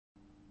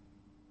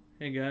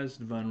Hey guys,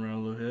 Divine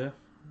Raelu here.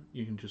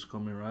 You can just call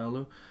me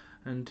Raelu.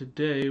 And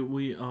today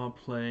we are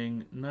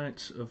playing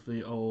Knights of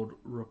the Old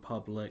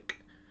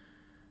Republic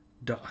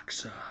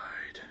Darkside.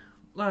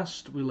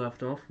 Last we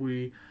left off,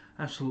 we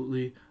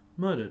absolutely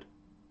murdered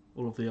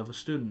all of the other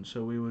students,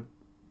 so we would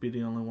be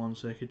the only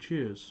ones they could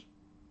choose.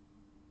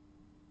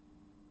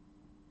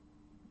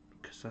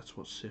 Because that's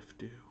what SITH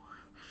do.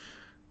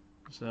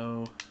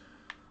 So,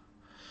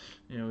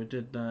 yeah, we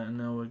did that, and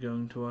now we're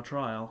going to our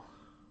trial.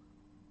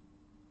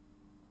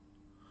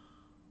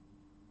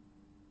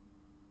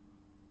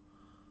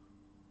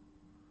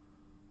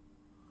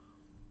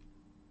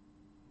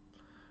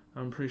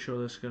 I'm pretty sure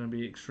this is going to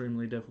be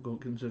extremely difficult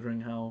considering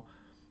how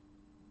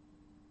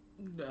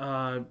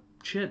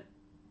shit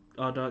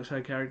our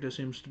Darkside character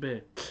seems to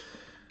be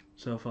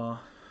so far.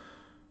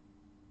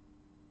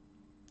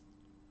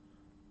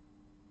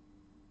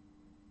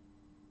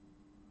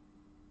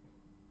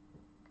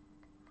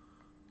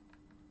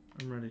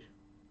 I'm ready.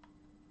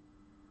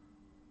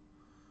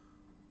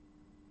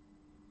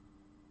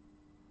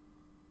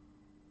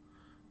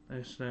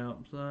 They stay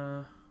up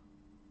there.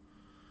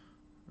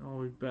 I'll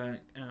be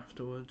back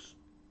afterwards.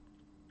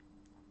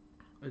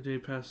 A day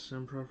passes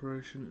in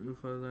preparation.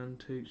 Ufa then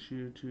takes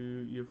you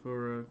to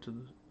Euphora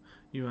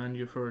you and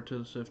Euphora to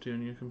the SITH,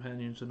 and your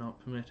companions are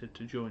not permitted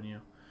to join you.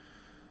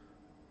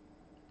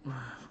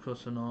 Of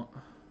course they're not.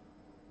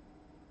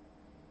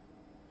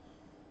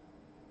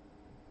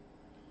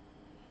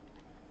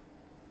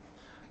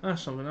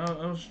 That's something.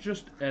 I was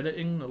just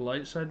editing the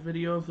light side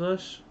video of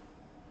this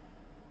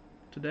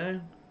today.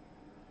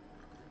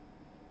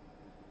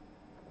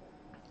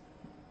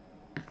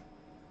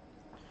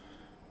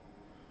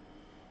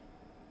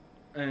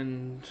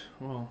 And,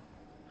 well,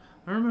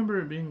 I remember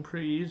it being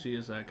pretty easy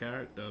as that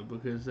character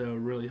because they were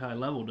really high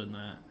leveled in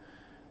that.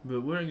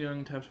 But we're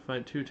going to have to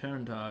fight two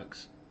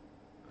Terrantarks.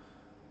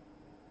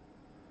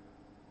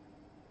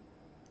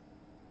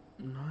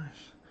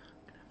 Nice.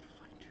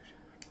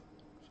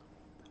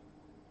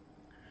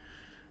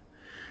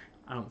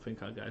 I don't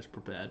think our guy's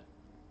prepared.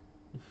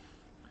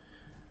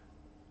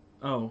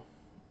 Oh.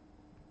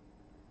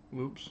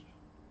 Whoops.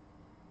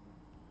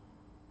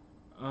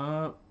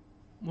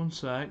 One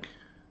sec.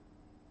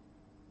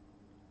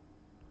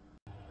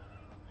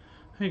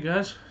 Hey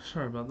guys,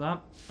 sorry about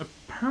that.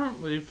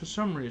 Apparently, for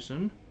some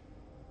reason,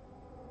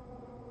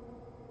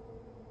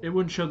 it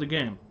wouldn't show the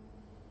game.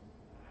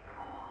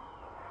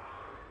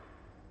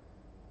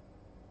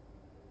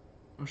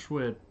 That's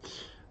weird.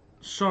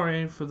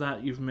 Sorry for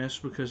that you've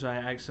missed because I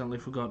accidentally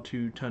forgot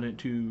to turn it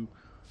to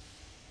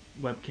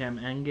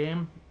webcam and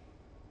game.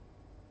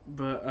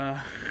 But,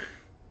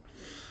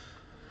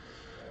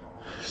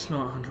 it's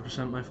not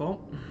 100% my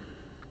fault.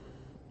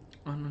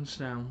 I don't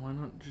understand. Why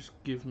not just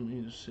give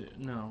me the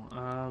no.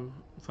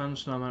 Korriban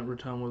Star Map,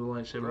 return with a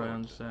lightsaber. I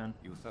understand.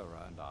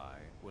 Euphora and I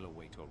will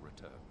await your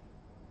return.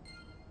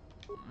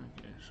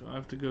 Okay, so I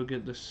have to go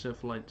get this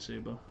SITH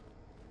lightsaber.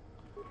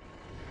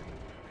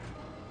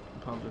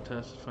 Part of the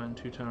test is find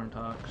two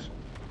Terrantarks.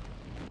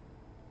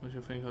 Which I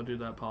think I'll do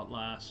that part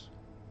last.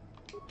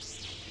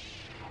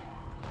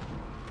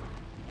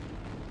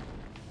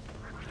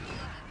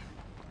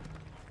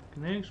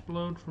 Can they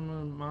explode from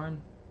a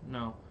mine?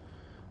 No.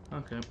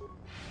 Okay.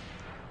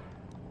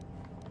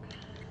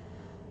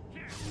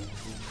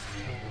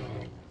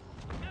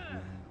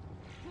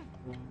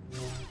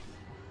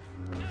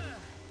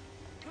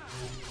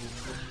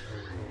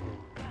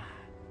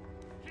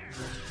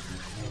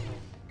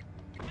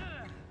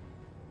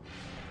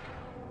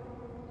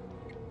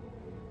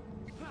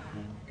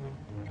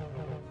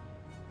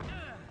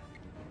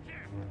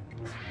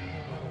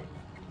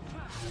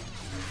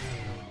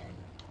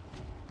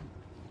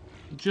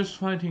 Just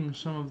fighting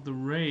some of the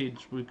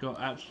raids, we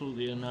got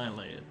absolutely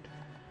annihilated.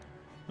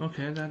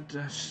 Okay,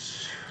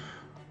 that's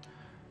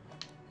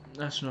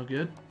not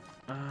good.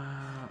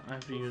 I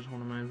have to use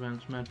one of my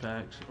advanced med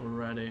packs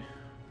already.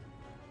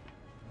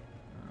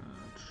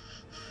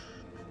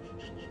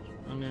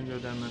 I'm gonna go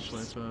down this way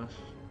first.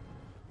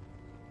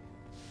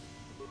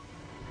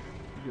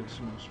 Get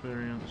some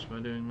experience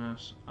by doing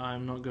this.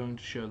 I'm not going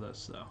to show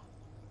this though.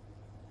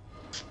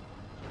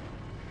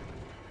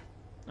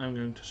 I'm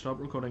going to stop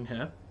recording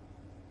here.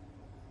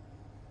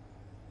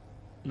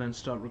 And then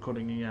start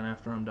recording again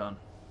after I'm done.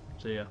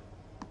 See ya.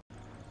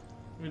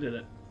 We did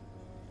it.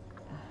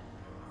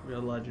 We're a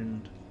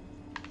legend.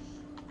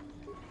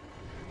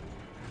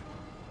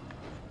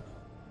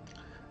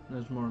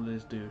 There's more of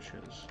these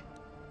douches.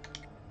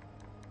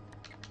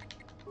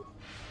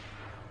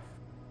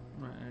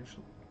 Right,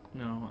 actually,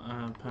 no,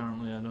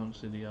 apparently I don't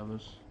see the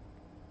others.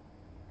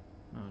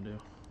 No, I do.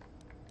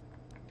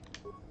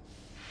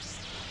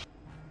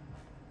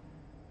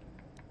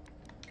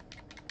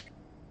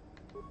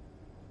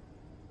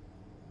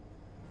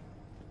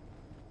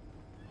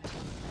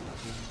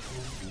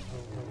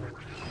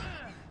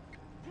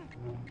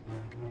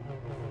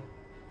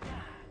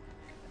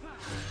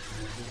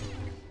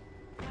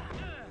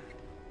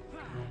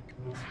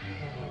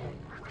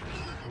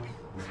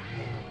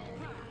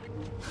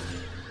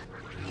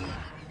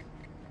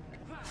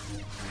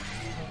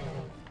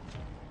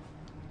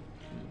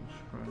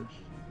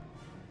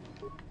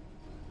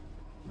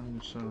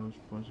 Solar's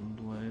poison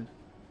blade.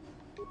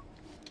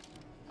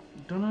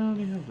 Don't I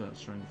already have that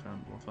strength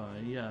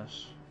amplifier?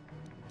 Yes.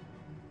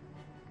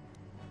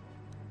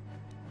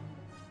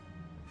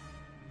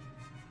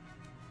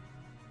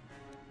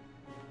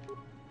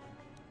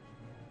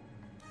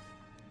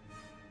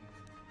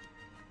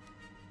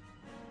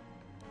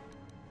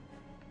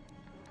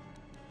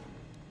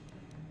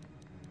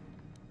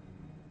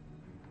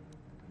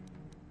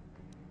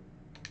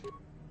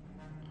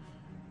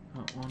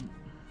 That one.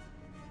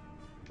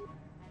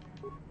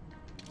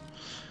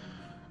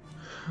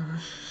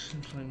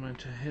 Seems like my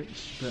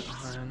hit's a bit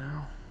higher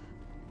now.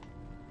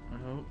 I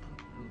hope,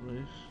 at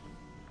least.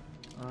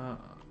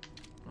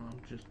 I'm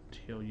just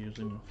here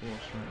using the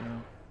force right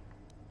now.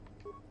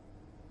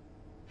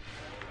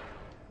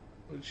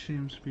 Which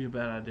seems to be a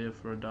bad idea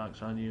for a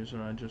Darkside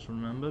user, I just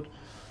remembered.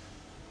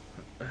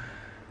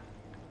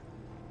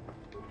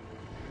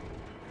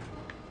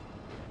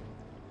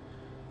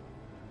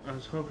 I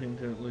was hoping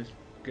to at least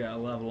get a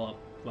level up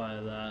by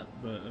that,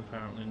 but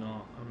apparently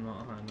not. I'm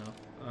not high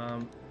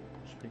enough.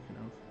 Speaking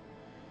of.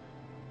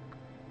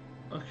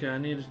 Okay, I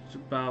needed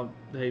about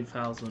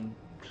 8,000.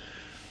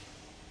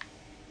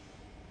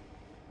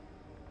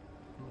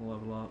 I'll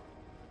level up.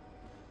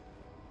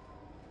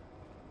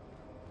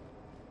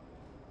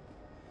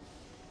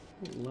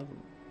 What level?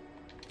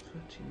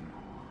 13.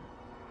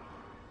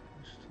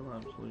 Still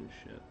absolute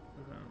shit,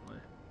 apparently.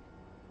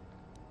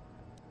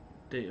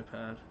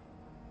 Datapad.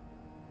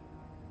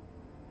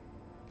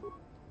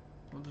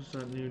 What does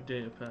that new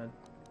datapad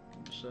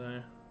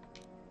say?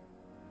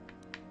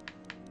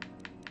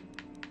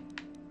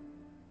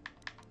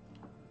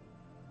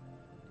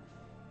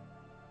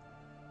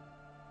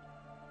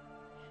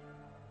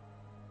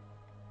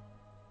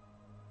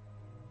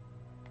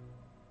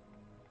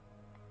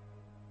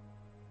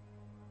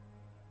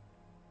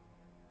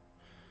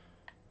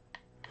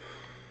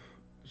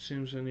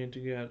 Seems I need to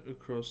get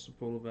across the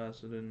pool of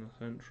acid in the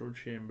central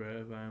chamber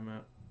if I am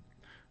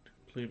to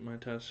complete my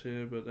task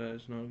here, but that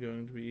is not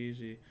going to be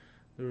easy.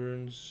 The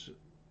runes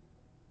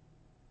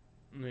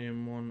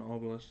name one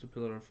obelisk the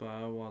Pillar of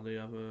Fire, while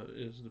the other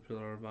is the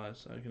Pillar of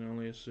Ice. I can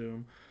only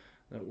assume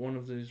that one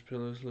of these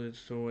pillars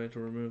leads to a way to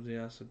remove the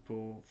acid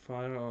pool.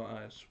 Fire or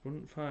ice?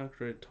 Wouldn't fire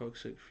create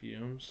toxic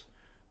fumes?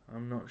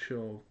 I'm not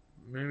sure.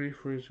 Maybe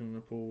freezing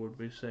the pool would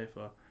be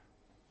safer.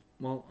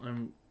 Well,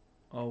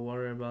 I'll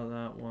worry about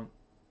that once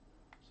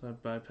I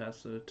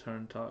bypass the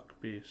Turntalk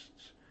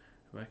beasts,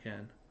 if I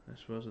can. I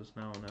suppose it's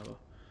now or never.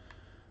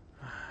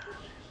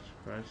 Jesus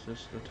Christ, this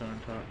is the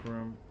Turntalk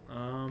room.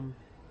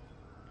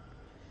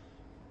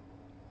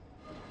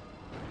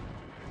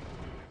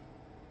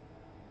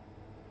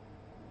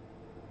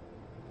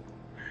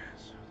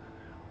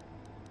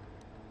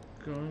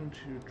 Going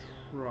to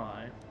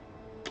try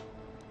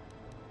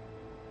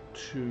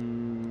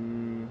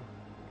to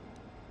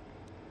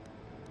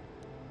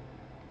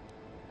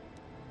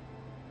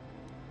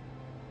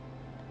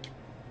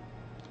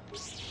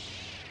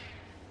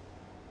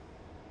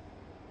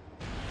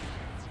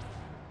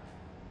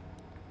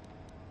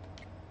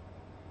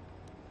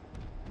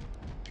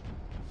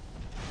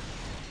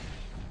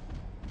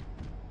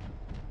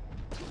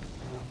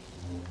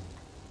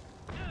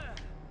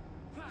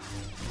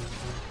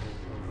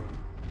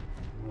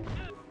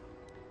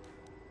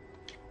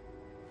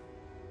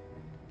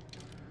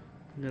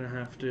I'm gonna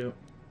have to.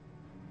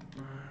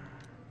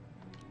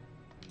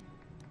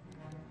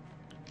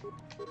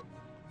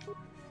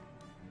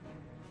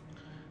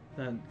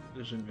 That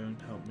isn't going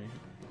to help me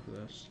for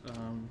this.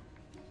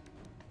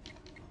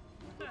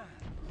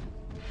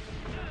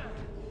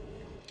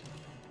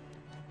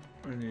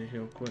 I need to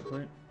heal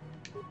quickly.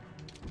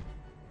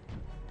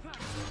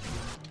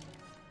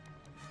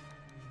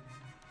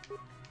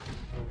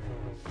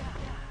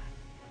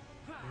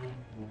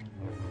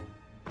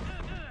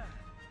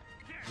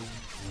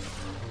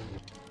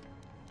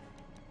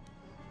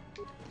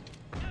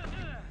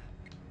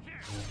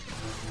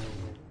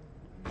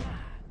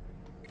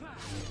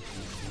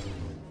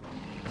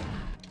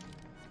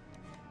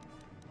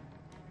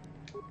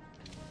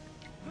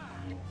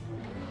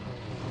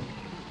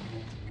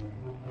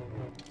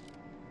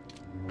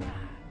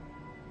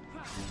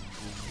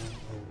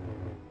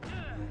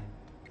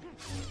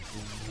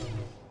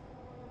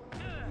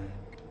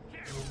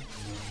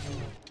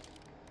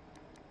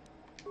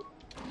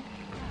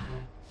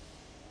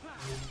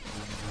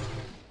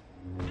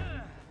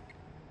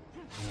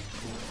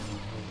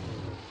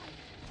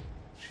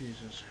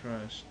 Jesus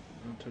Christ,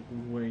 that took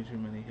way too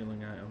many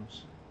healing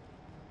items.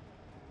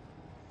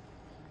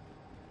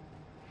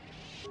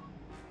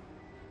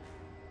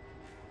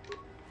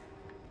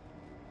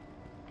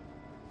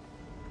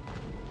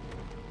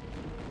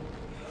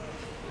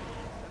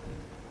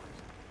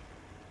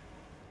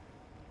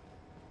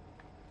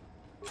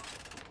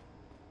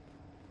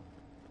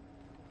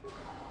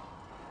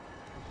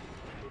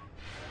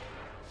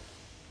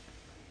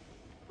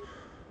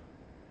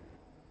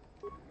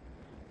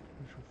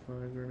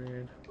 Fire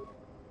grenade.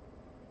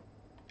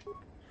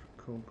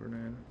 Cold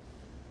grenade.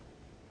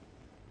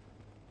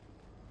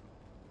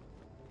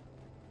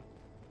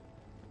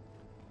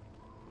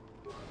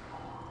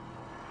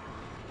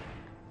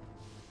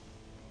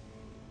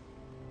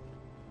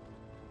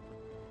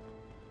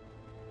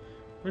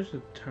 Where's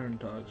the turn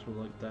dogs with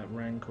like that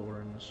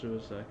rancor and the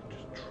suicide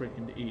just trick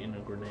into eating a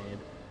grenade?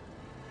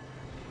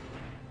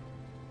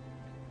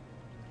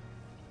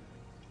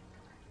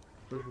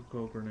 Special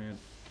cold grenade.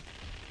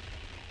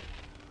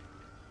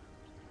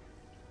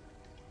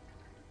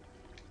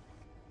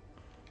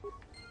 Well,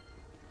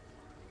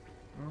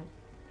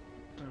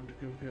 time to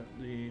go get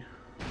the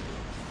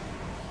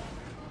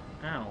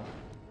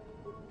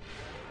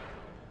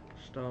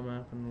Star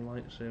Map and the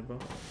lightsaber.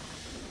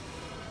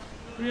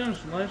 To be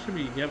honest, the lightsaber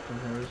you get from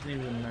her isn't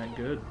even that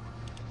good.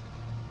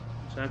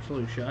 It's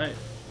absolute shite.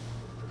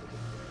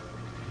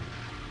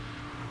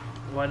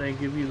 Why they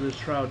give you this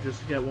shroud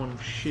just to get one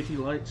shitty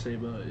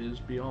lightsaber is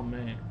beyond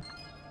me.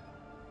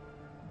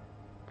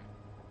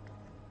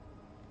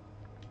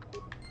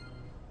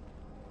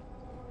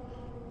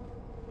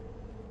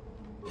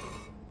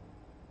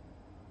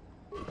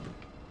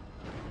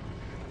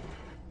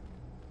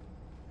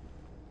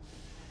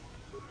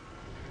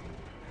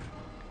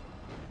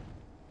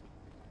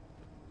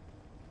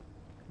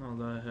 Oh,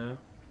 they're here.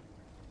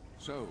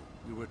 So,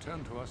 you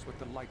return to us with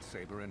the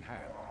lightsaber in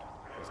hand,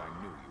 as I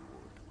knew you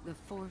would. The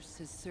Force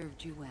has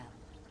served you well.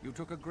 You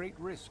took a great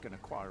risk in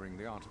acquiring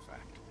the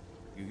artifact.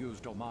 You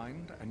used your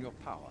mind and your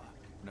power.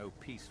 No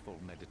peaceful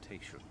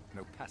meditation,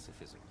 no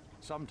pacifism.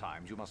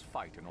 Sometimes you must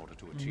fight in order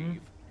to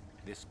achieve.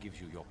 This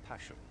gives you your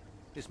passion.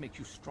 This makes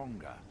you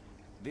stronger.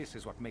 This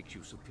is what makes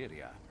you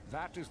superior.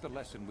 That is the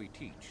lesson we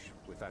teach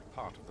with that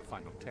part of the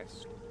final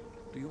test.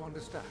 Do you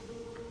understand?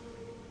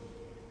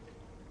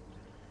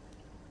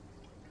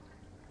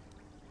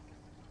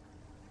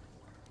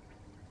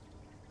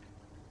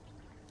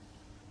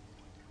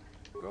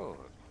 Good.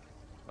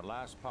 The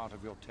last part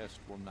of your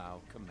test will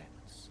now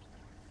commence.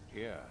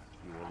 Here,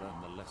 you will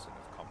learn the lesson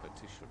of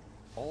competition.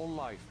 All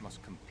life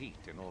must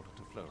compete in order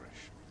to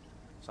flourish.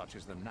 Such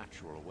is the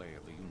natural way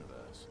of the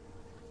universe.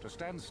 To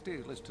stand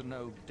still is to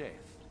know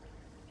death.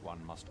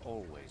 One must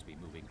always be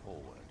moving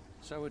forward.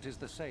 So it is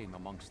the same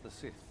amongst the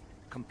Sith.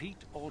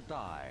 Compete or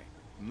die.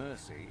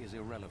 Mercy is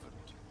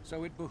irrelevant.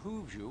 So it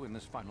behooves you in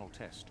this final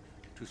test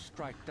to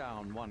strike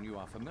down one you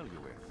are familiar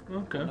with.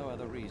 Okay. For no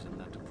other reason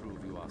than to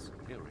prove you are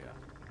superior.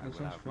 That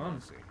sounds fun.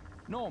 Mercy.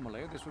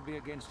 Normally, this would be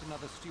against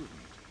another student.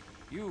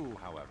 You,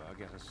 however,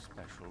 get a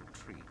special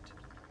treat.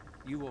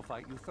 You will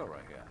fight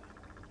Euthura here,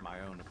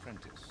 my own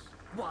apprentice.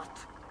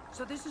 What?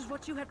 So this is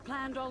what you had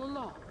planned all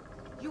along?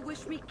 You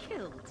wish me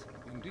killed?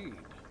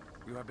 Indeed.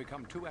 You have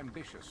become too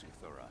ambitious,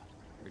 Euthura.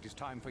 It is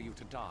time for you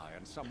to die,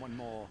 and someone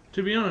more...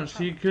 To be honest,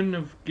 he couldn't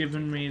have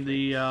given me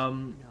the,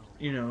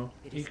 you know,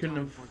 he couldn't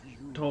have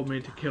told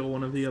me to kill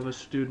one of the other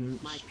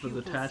students for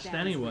the test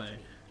anyway.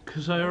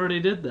 Because I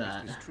already did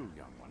that. This is true,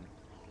 young one.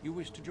 You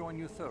wish to join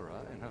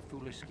Euthura in her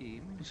foolish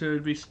scheme? So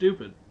it'd be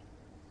stupid.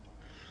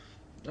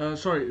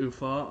 Sorry,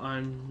 Ufa,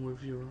 I'm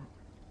with you.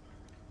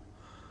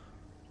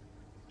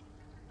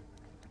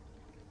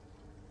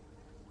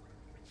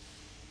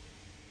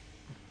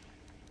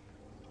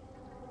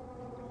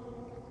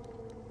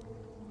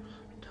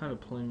 Kind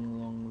of playing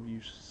along with you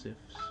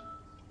Siths.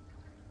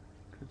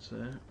 Could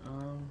say.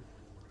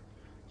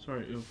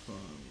 Sorry, Ufa,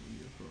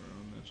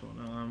 on this one.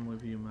 No, I'm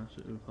with you,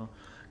 Master Ufa.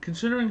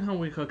 Considering how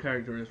weak our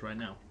character is right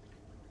now,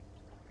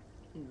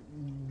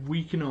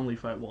 we can only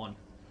fight one.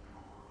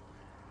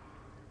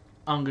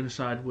 I'm gonna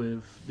side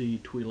with the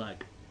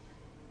Twi'lek.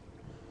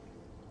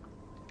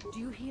 Do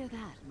you hear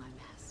that, my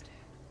master?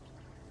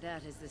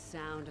 That is the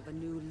sound of a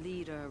new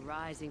leader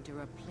rising to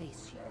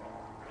replace you.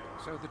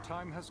 So the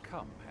time has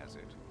come, has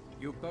it?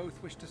 You both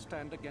wish to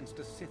stand against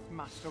a Sith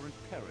Master and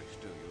perish,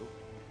 do you?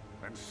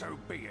 And so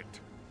be it.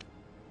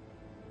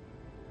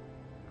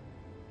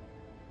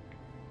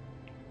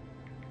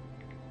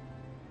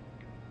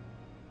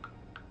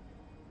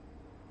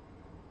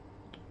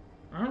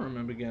 I don't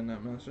remember getting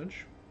that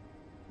message.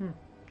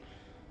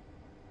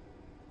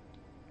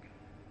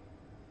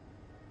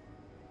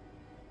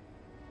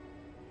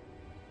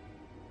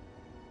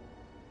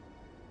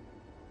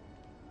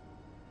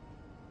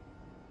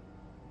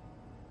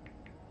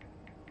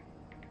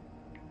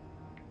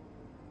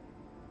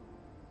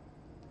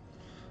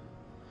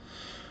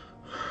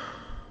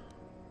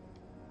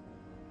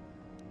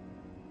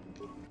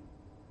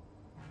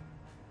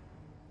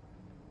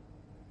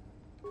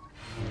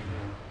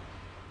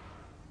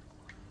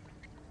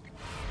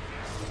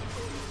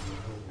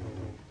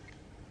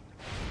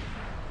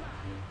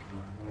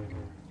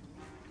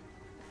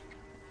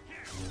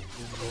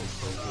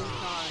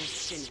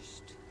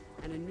 Finished,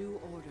 and a new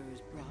order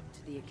is brought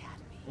to the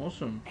Academy.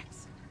 Awesome.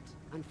 Excellent.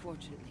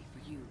 Unfortunately for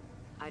you,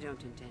 I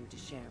don't intend to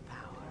share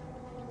power.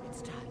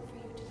 It's time for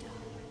you to die.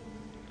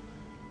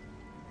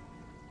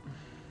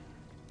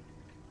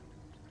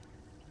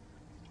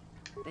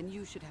 Then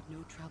you should have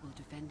no trouble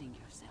defending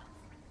yourself,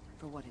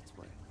 for what it's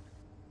worth.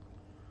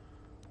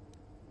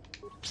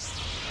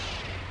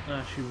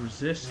 She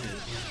resisted.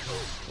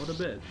 What a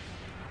bitch.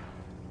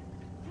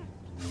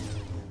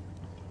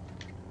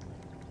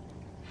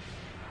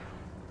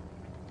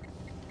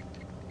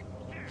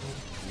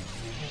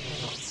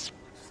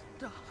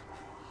 Stop.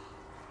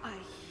 I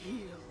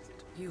yield.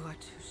 You are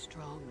too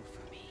strong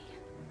for me.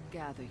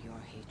 Gather your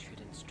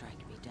hatred and strike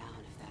me down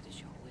if that is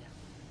your will.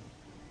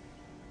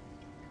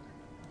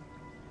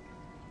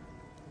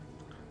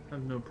 I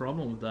have no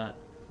problem with that.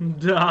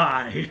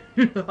 Die!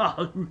 Then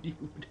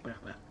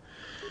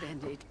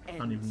it I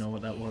don't even know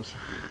what that was.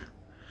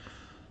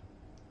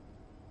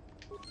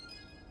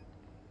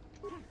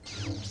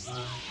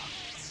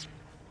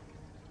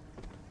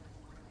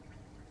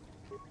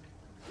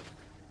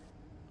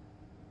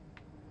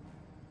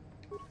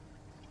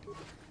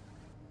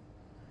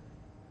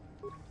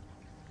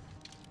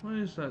 What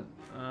is that,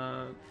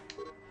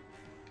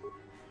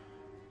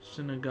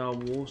 Senegal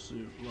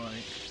warsuit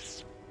like?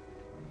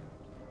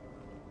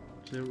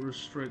 Does it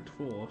restrict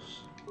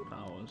force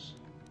powers?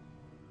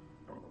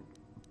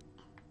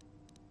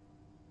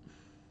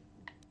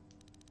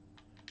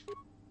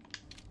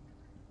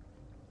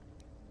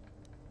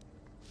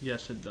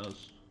 Yes, it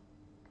does.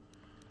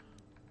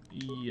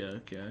 Yeah,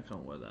 okay, I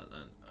can't wear that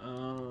then.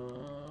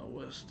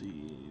 Where's the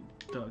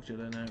Dark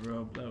Jedi Knight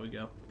robe? There we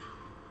go.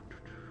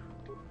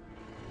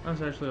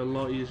 That's actually a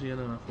lot easier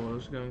than I thought it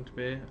was going to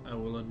be, I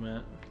will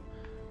admit.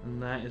 And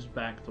that is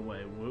back the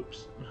way,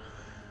 whoops.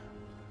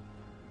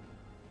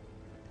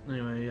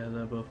 Anyway, yeah,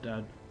 they're both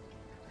dead.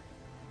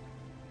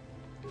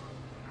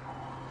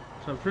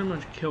 So I've pretty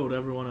much killed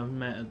everyone I've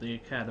met at the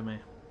academy.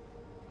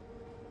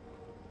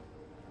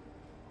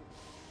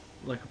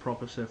 Like a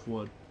proper Sith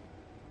would.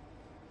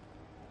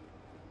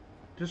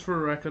 Just for a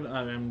record,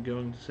 I am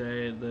going to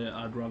say that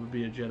I'd rather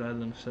be a Jedi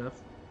than a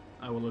Sith.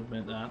 I will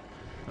admit that.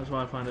 That's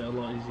why I find it a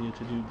lot easier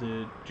to do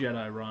the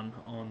Jedi run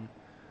on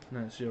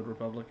Knights of the Old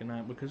Republic and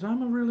that, because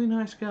I'm a really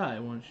nice guy,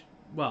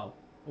 well,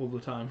 all the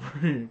time,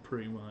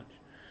 pretty much.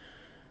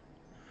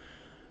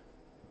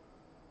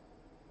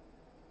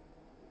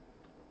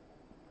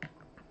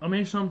 I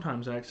may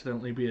sometimes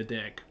accidentally be a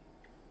dick.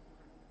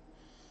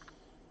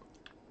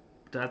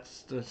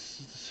 That's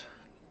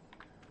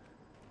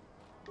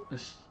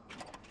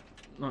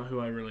not who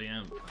I really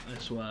am, I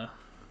swear.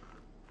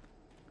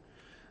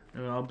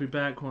 Anyway, I'll be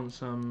back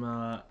once I'm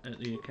at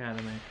the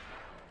academy.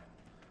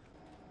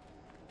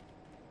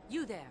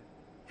 You there!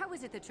 How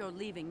is it that you're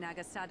leaving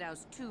Naga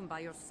Sadow's tomb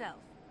by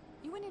yourself?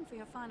 You went in for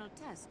your final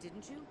test,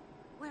 didn't you?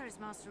 Where is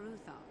Master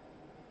Uthar?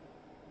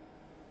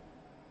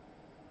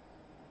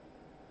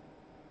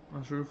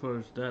 Master Uthar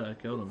is dead, I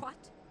killed him.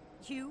 What?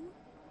 You?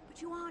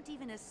 But you aren't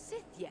even a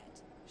Sith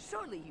yet.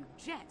 Surely you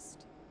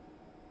jest.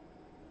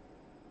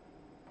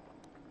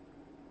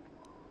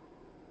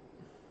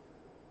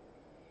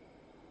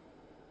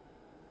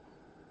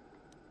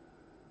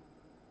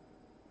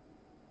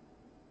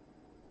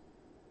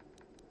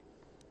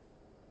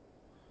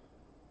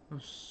 A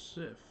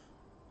Sith.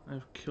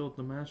 I've killed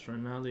the Master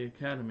and now the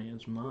Academy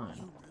is mine.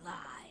 You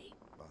lie.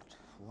 But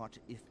what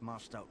if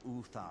Master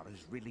Uthar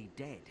is really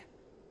dead?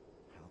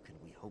 How can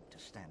we hope to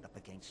stand up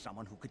against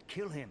someone who could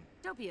kill him?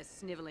 Don't be a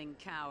sniveling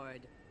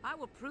coward. I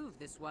will prove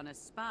this one a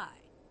spy.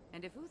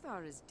 And if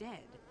Uthar is dead,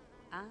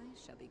 I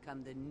shall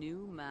become the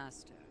new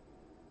master.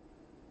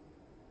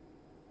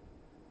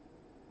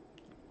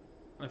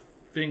 I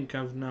think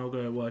I've now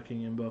got it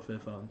working in both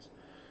earphones.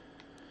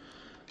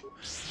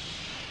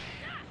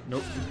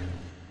 Nope.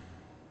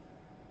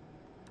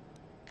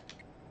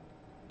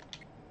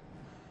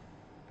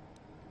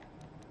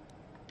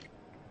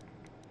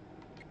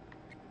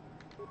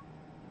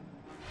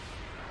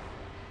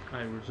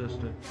 I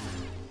resisted.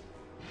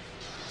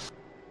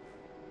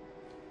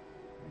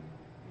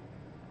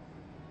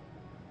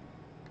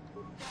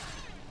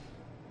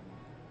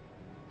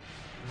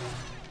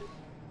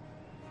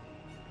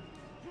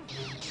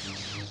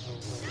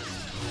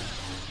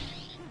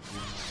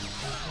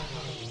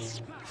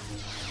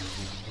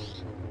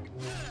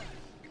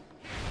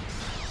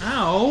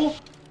 Ow!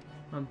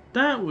 Now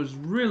that was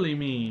really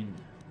mean.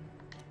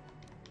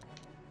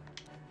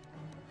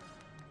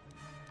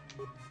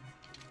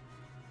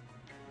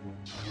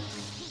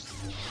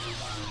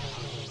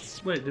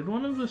 Wait, did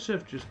one of the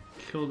Sith just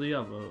kill the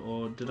other,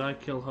 or did I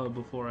kill her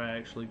before I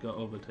actually got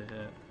over to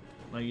her?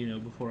 Like, you know,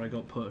 before I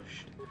got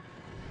pushed.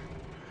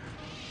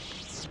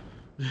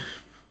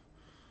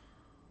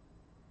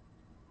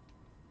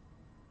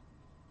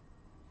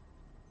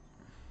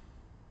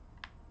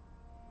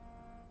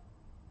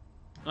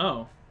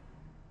 Oh.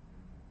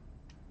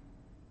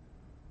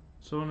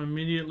 Someone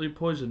immediately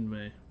poisoned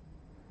me.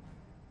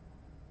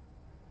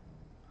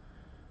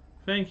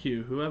 Thank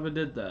you, whoever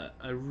did that.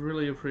 I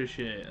really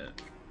appreciate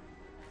it.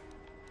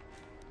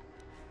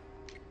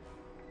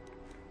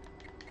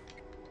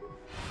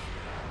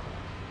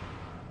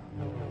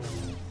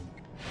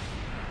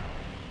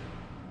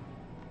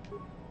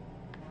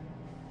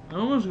 I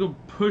almost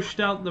got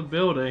pushed out the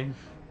building.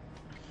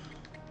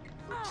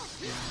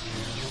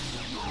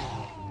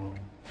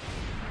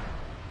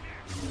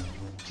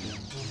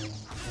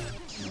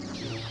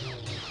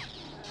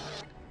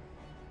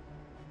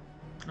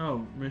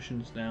 Oh,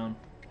 mission's down.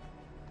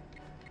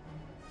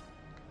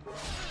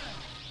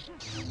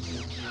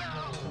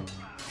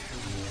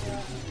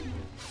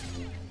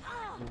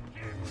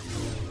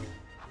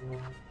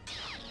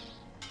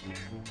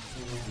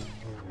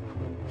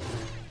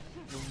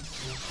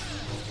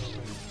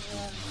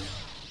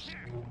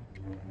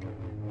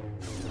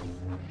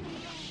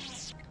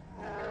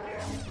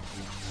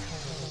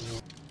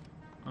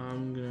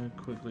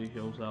 quickly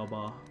heal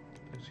Zalbar,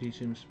 as he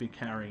seems to be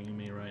carrying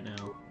me right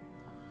now.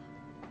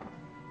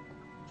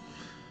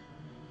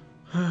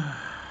 I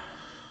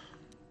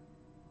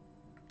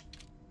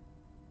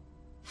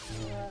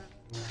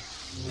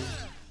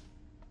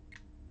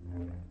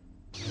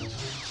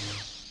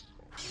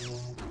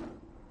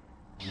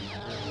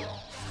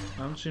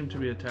don't seem to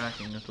be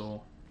attacking at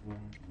all.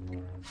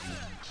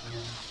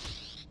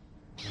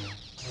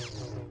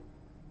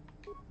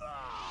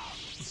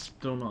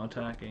 Still not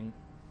attacking.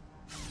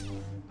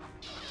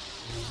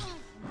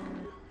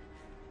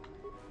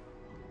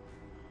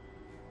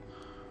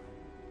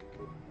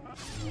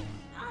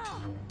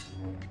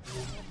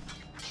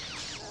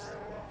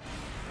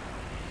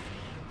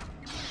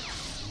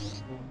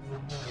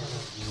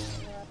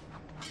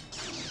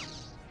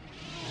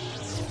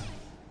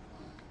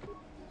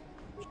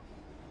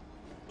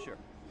 Sure.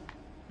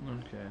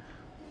 Okay.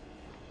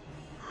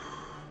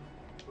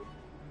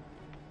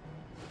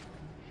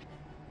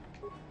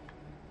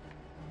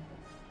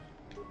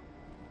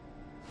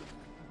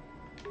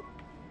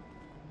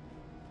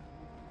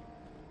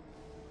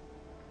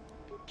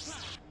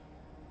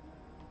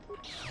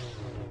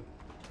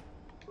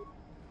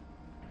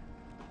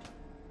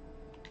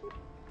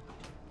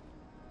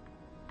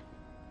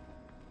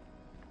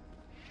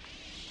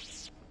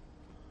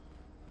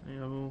 Any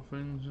other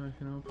things I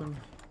can open?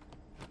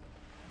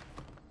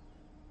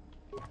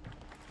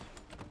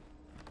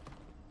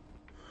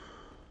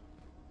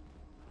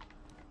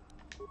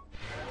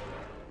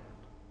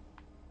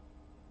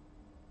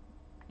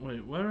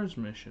 Wait, where is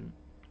Mission?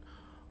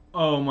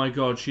 Oh my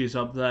god, she's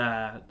up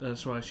there.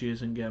 That's why she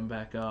isn't getting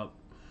back up.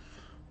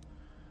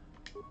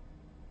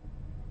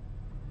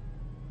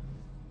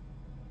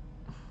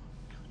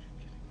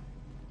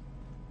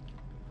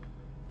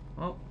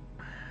 Well,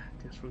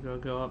 guess we're gonna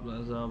go up there,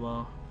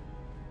 Zalbar.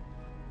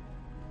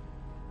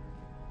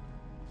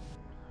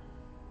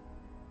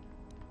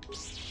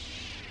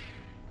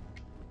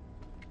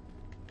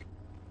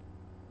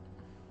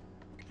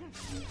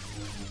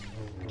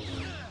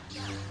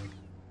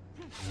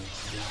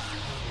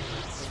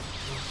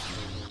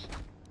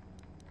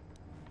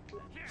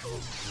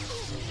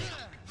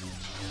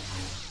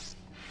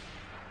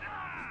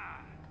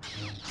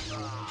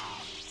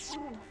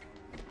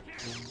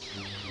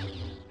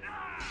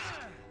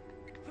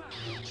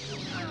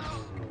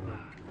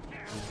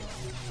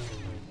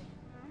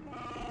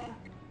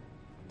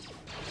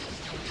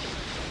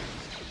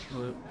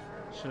 Well,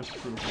 so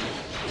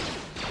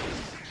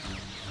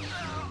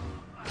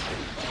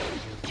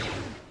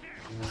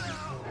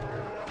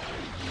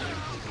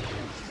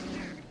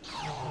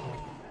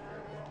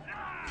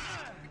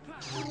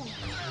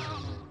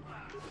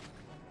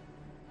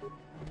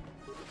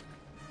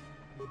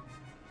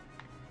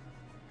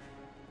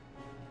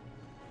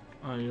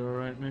Are you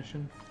alright,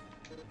 Mission?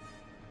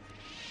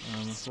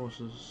 The force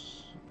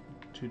is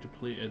too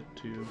depleted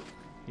to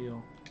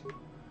heal.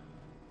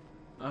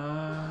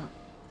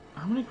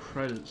 How many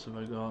credits have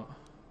I got?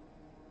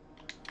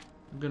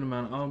 A good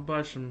amount. I'll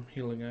buy some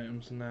healing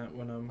items and that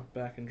when I'm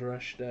back in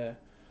Dresh there.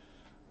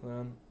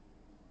 Then.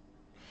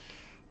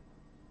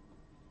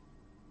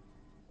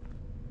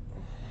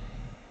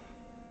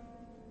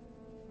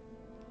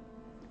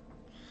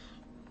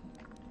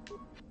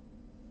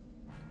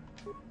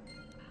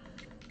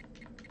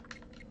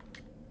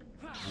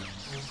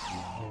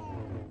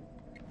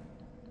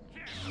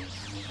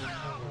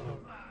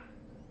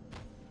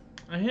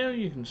 I hear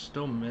you can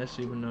still miss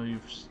even though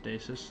you've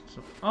stasis.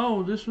 So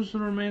oh, this was the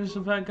remains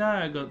of that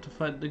guy I got to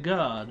fight the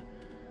guard.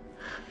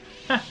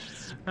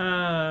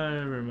 I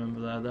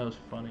remember that. That was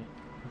funny.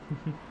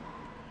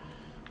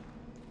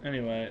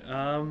 Anyway,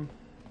 I'm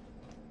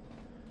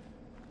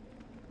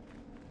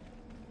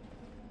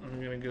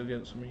gonna go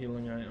get some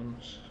healing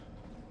items.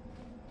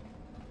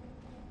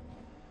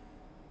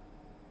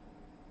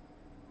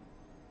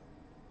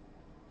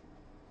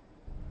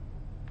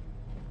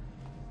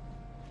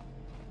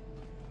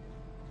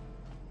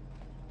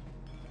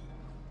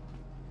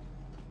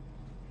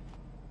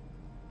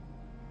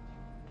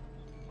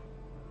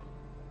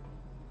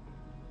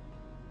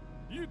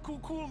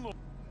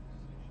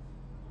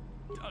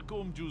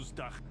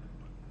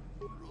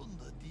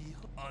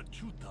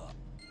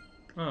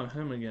 Oh,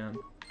 him again.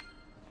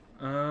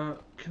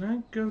 Can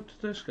I go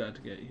to this guy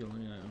to get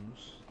healing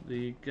items?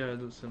 The guy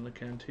that's in the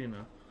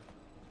cantina.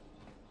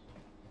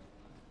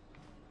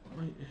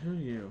 Wait, who are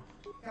you?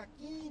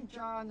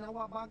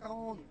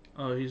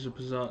 Oh, he's a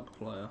Berserk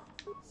player.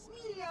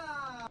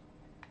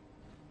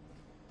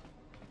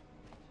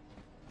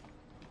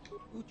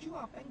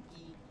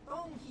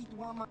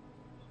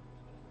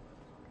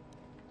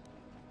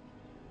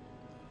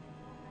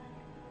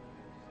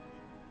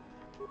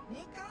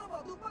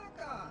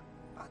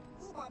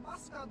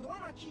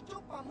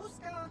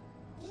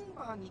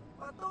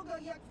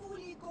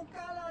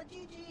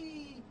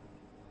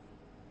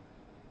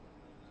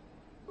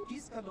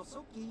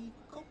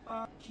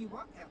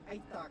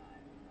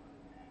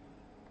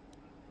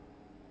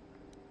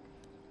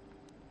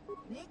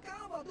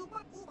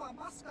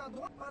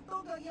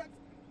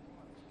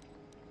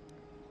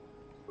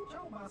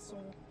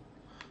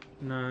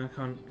 No, I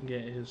can't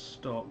get his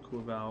stock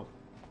without,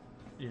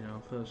 you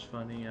know, first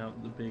finding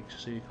out the big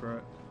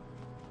secret.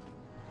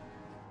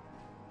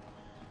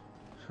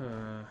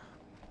 Does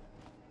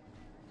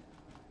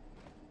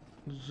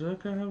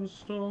Zerka have a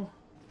store?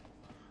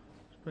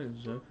 I suppose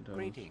Zerka does have a store,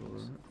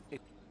 Greetings.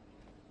 right?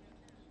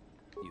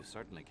 You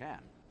certainly can.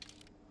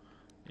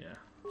 Yeah.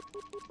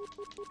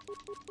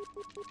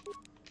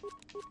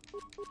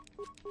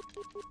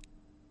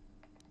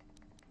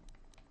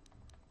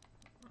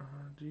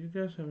 Do you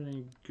guys have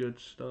any good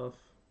stuff?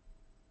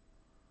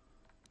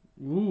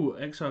 Ooh,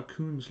 XR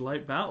Kuhn's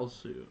light battle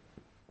suit.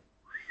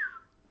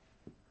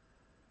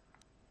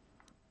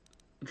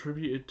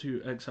 Attributed to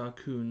XR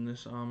Kuhn,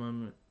 this armor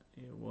may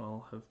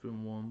well have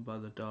been worn by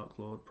the Dark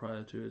Lord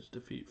prior to its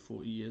defeat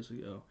 40 years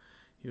ago.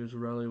 He was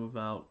rarely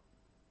without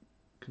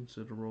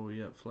considerable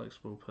yet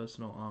flexible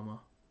personal armor.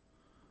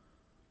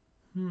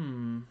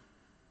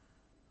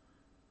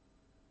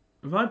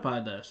 If I buy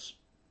this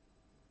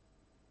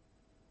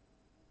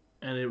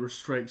and it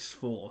restricts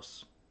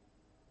force,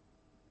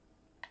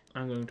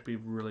 I'm going to be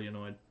really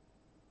annoyed.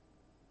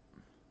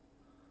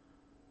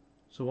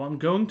 So what I'm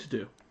going to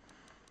do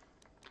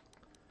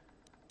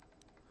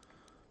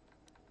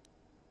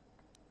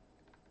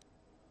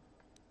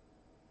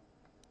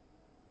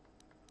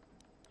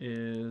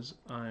is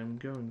I'm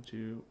going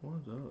to, what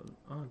are those?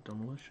 Ah,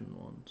 demolition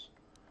ones.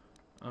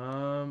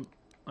 I'm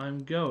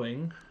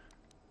going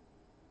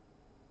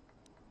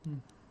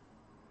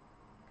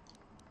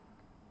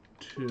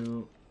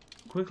to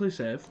quickly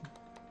save.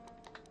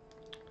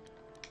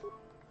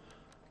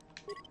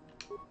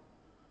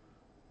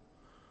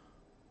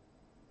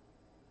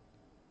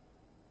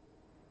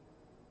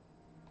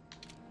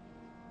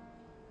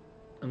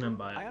 And then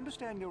buy I it.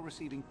 understand you're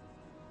receiving...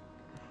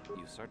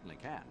 You certainly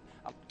can.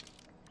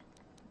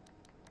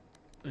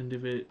 And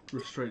if it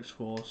restricts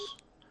force,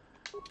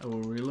 I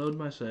will reload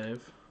my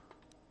save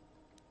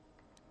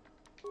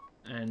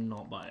and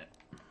not buy it.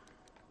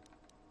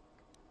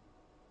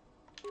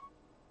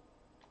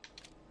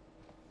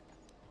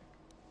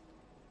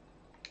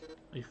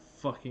 Are you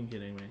fucking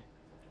kidding me?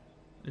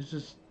 It's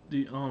just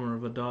the armor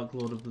of a Dark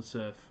Lord of the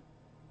Sith.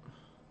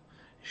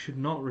 It should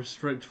not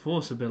restrict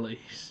force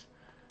abilities.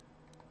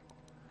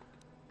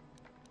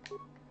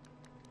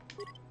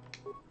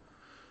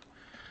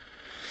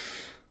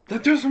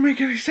 That doesn't make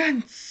any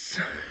sense!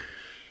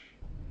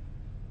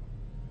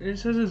 It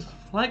says it's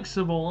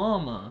flexible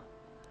armor.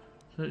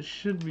 So it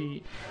should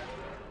be,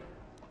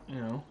 you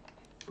know,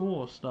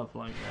 for stuff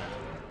like that.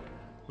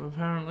 But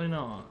apparently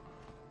not.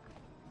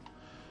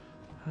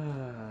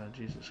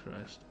 Jesus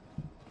Christ.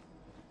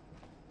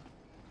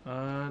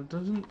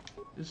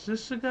 Is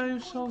this the guy who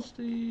sells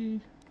the...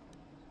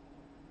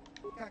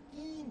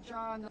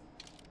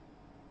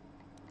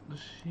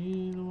 Is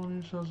he the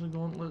one who sells the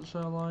gauntlets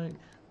I like?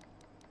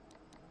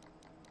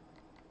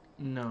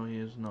 No, he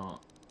is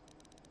not.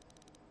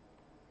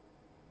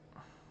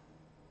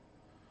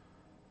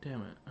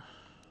 Damn it.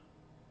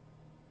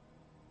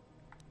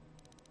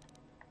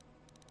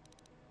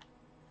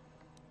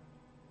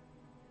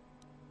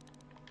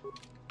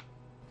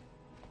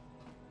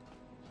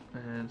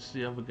 And it's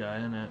the other guy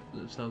in it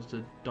that sells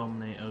the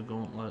Dominator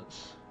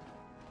gauntlets.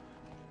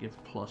 Give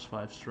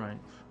 +5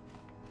 strength.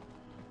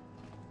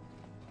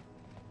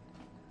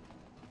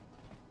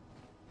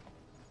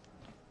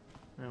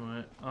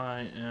 Anyway,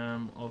 I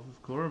am off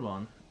of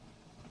Korriban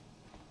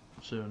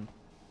soon.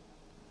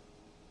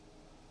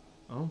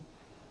 Oh?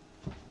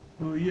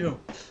 Who are you?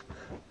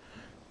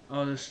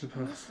 Oh, this is the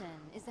person. Listen,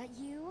 is that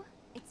you?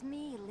 It's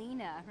me,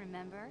 Lena,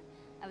 remember?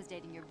 I was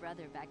dating your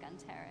brother back on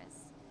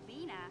Terrace.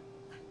 Lena?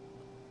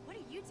 What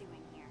are you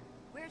doing here?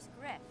 Where's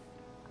Griff?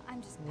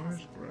 I'm just Where's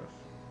passing through. Griff?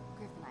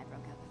 Griff and I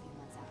broke up a few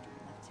months after we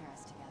left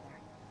Terrace together.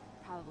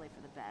 Probably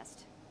for the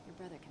best. Your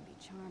brother can be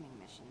charming,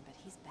 Mission, but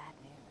he's bad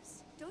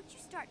news. Don't you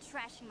start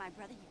trashing my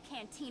brother, you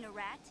cantina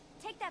rat.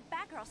 Take that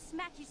back or I'll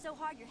smack you so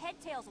hard your head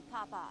tails will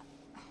pop off.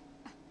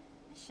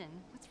 Mission,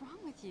 what's wrong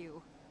with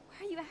you?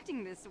 Why are you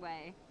acting this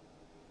way?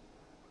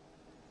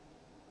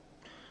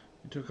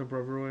 You took her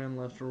brother away and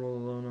left her all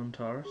alone on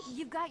Taurus?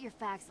 You've got your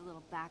facts a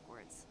little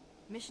backwards.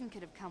 Mission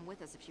could have come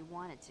with us if she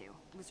wanted to.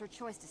 It was her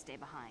choice to stay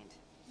behind.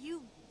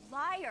 You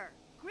liar!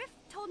 Griff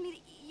told me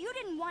that you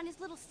didn't want his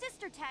little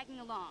sister tagging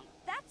along.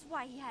 That's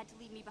why he had to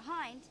leave me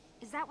behind.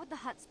 Is that what the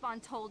Hut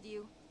Spawn told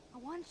you? I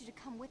wanted you to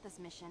come with us,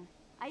 Mission.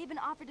 I even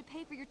offered to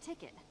pay for your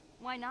ticket.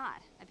 Why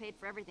not? I paid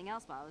for everything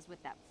else while I was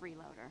with that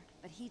freeloader.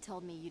 But he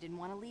told me you didn't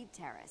want to leave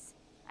Terrace.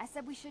 I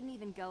said we shouldn't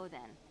even go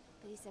then.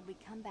 But he said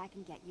we'd come back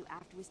and get you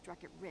after we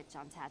struck it rich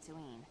on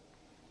Tatooine.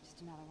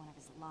 Just another one of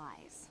his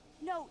lies.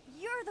 No,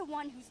 you're the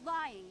one who's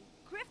lying.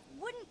 Griff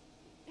wouldn't...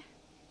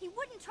 He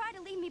wouldn't try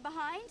to leave me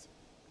behind.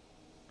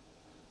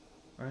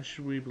 Why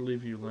should we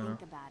believe you, Lena?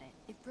 Think about it.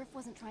 If Griff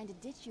wasn't trying to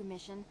ditch you,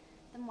 Mission,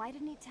 then why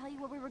didn't he tell you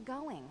where we were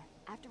going?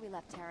 After we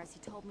left Terrace, he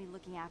told me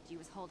looking after you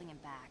was holding him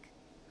back.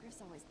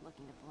 Griff's always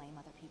looking to blame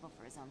other people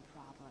for his own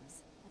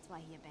problems. That's why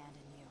he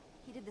abandoned you.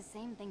 He did the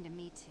same thing to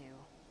me, too.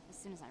 As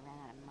soon as I ran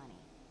out of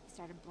money, he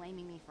started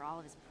blaming me for all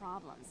of his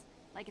problems.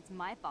 Like it's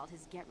my fault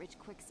his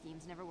get-rich-quick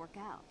schemes never work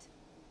out.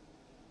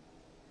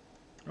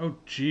 Oh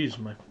jeez,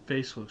 my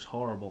face looks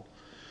horrible.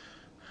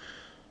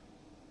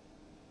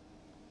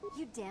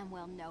 You damn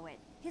well know it.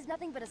 He's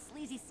nothing but a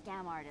sleazy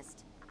scam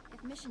artist.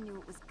 If Mission knew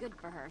it was good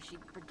for her,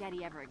 she'd forget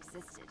he ever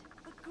existed.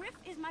 But Griff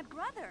is my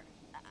brother.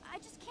 I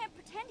just can't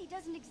pretend he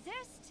doesn't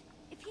exist.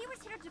 If he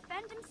was here to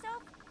defend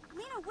himself,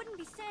 Lena wouldn't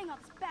be saying all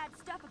this bad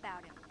stuff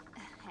about him.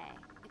 Hey,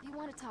 if you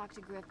want to talk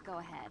to Griff, go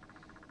ahead.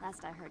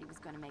 Last I heard, he was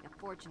going to make a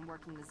fortune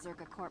working the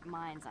Zerka Corp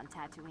mines on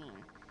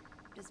Tatooine.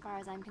 But as far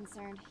as I'm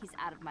concerned, he's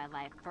out of my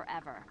life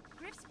forever.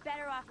 Griff's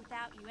better off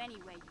without you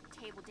anyway,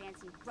 you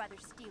table-dancing,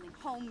 brother-stealing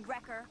home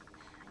wrecker.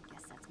 I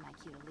guess that's my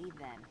cue to leave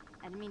then.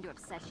 I didn't mean to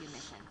upset you,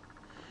 Mission.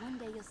 One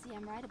day you'll see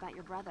I'm right about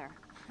your brother.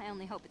 I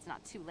only hope it's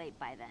not too late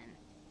by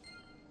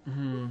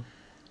then.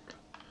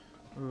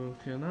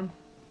 Okay then.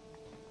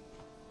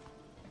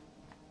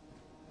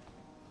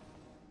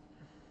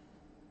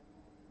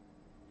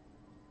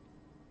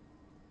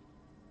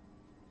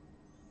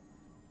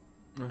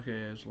 Okay,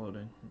 it's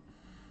loading.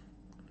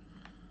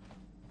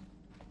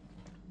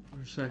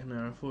 For a second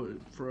there, I thought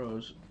it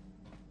froze.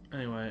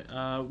 Anyway,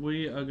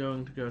 we are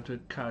going to go to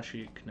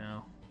Kashyyyk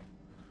now.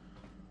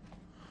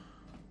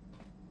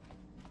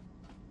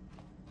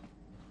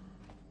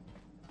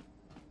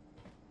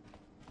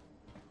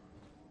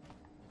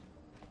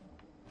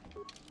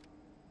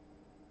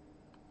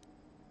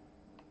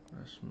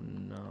 That's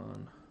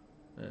none.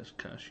 There's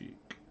Kashyyyk.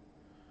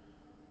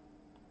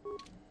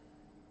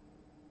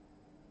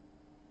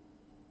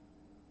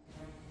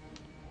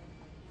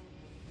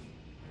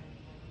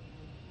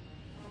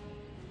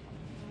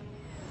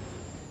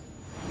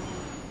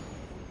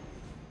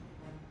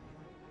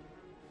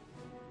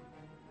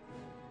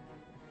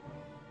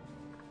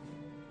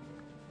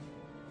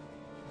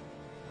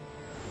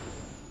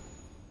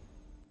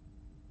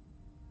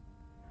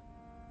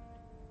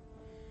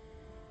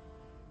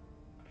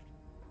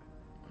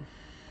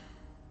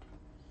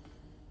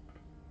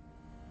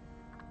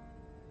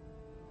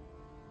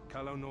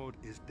 Calo Nord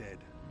is dead,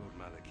 Lord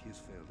Malak. He has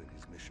failed in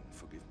his mission.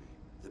 Forgive me.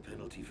 The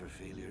penalty for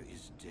failure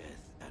is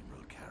death,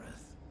 Admiral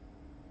Kareth.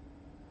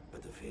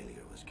 But the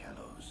failure was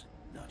Calo's,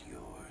 not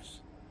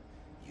yours.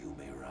 You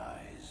may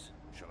rise.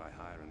 Shall I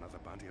hire another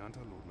bounty hunter,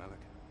 Lord Malak?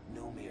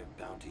 No mere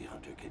bounty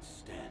hunter can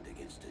stand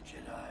against a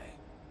Jedi.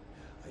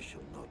 I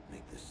shall not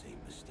make the same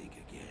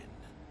mistake again.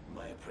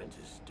 My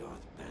apprentice,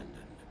 Darth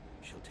Bandon,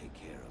 shall take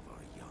care of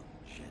our young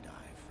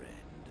Jedi friend.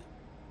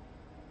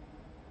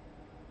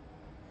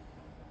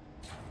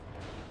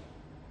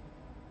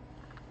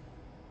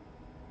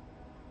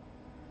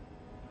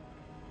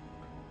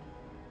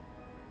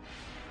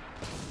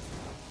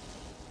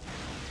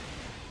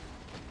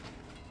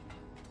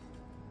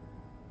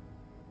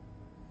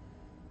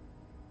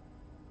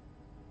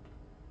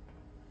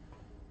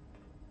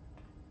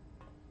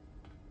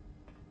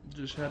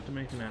 Just had to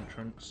make an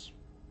entrance.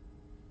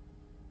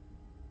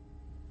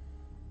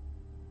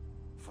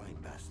 Find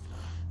Bastila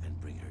and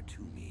bring her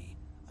to me,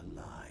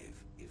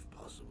 alive, if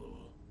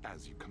possible.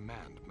 As you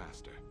command,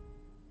 Master.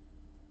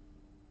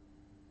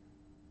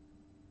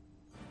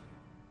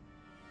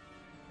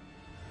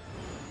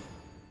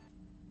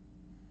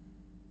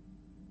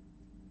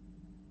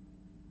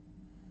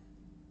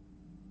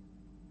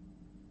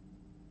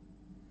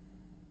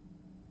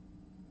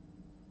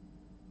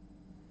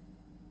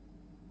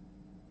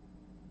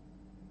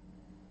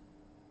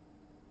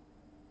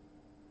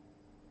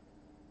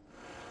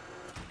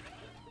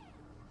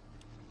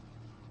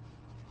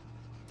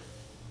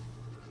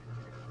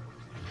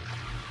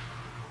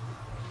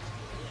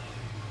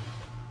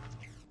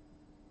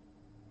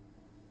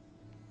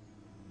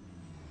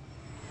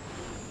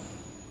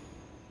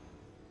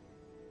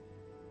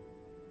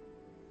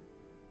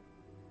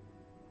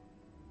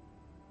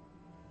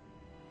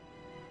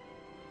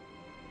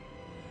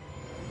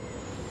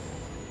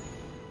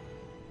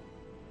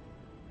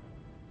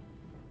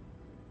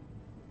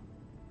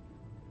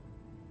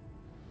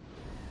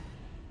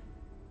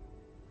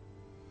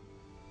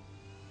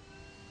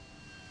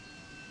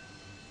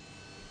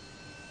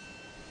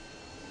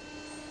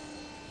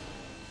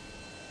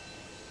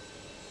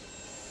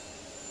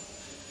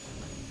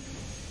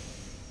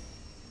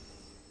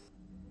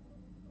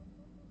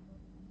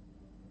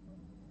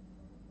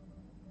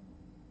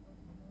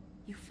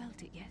 You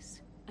felt it, yes?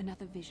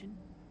 Another vision?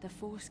 The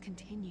Force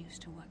continues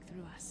to work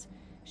through us,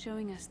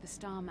 showing us the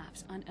star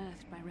maps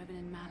unearthed by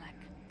Reverend Malak.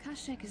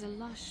 Kashyyyk is a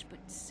lush but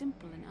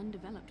simple and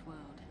undeveloped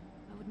world.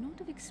 I would not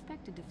have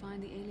expected to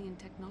find the alien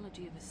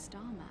technology of a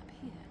star map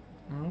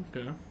here.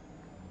 Okay.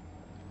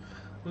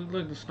 Looked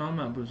like the star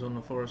map was on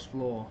the forest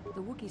floor.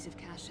 The Wookiees of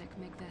Kashyyyk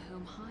make their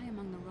home high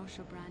among the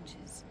Rosha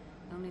branches.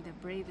 Only their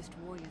bravest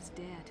warriors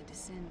dare to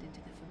descend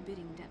into the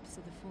forbidding depths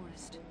of the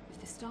forest. If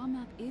the star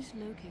map is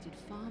located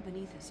far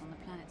beneath us on the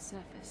planet's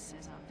surface,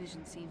 as our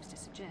vision seems to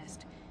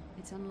suggest,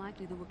 it's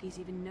unlikely the Wookiees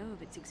even know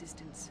of its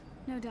existence.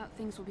 No doubt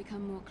things will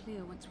become more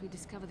clear once we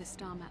discover the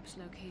star map's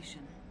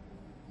location.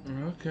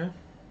 Okay.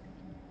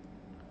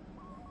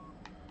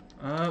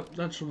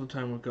 That's all the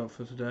time we've got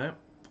for today.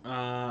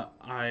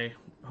 I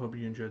hope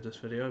you enjoyed this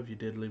video. If you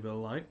did, leave it a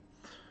like.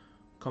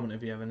 Comment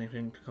if you have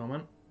anything to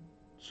comment.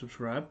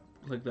 subscribe,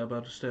 click that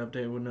bell to stay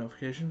updated with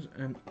notifications,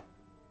 and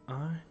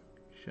I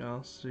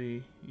shall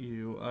see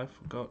you. I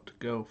forgot to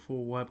go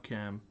full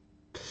webcam.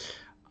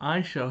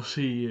 I shall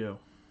see you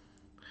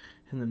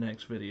in the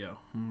next video.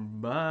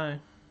 Bye.